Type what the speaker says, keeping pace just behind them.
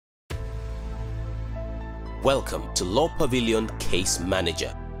Welcome to LawPavilion Case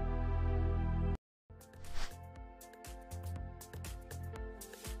Manager.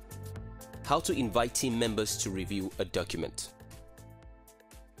 How to invite team members to review a document.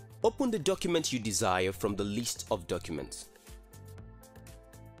 Open the document you desire from the list of documents.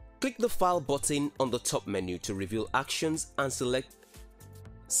 Click the File button on the top menu to reveal actions and select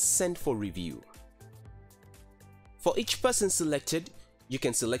Send for Review. For each person selected, you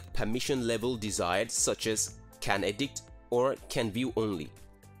can select permission level desired, such as Can Edit or Can View Only.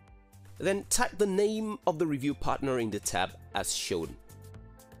 Then type the name of the review partner in the tab as shown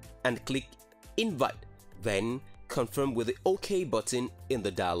and click Invite, then confirm with the OK button in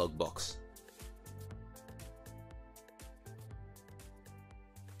the dialog box.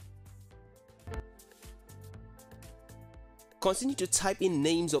 Continue to type in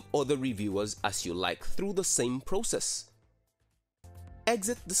names of other reviewers as you like through the same process.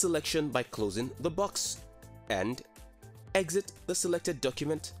 Exit the selection by closing the box and exit the selected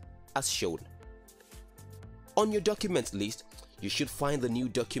document as shown. On your document list, you should find the new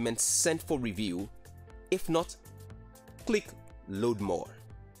document Sent for Review. If not, click Load More.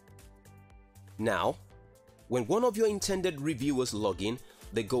 Now, when one of your intended reviewers log in,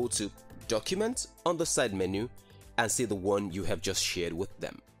 they go to Document on the side menu and see the one you have just shared with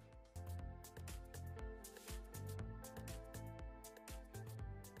them.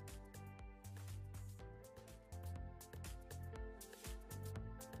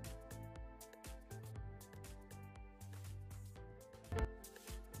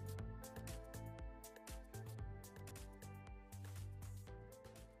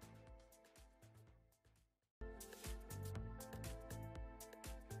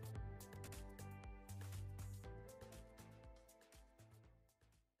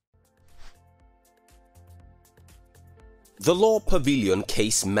 The LawPavilion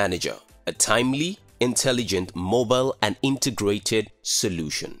Case Manager, a timely, intelligent, mobile and integrated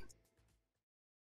solution.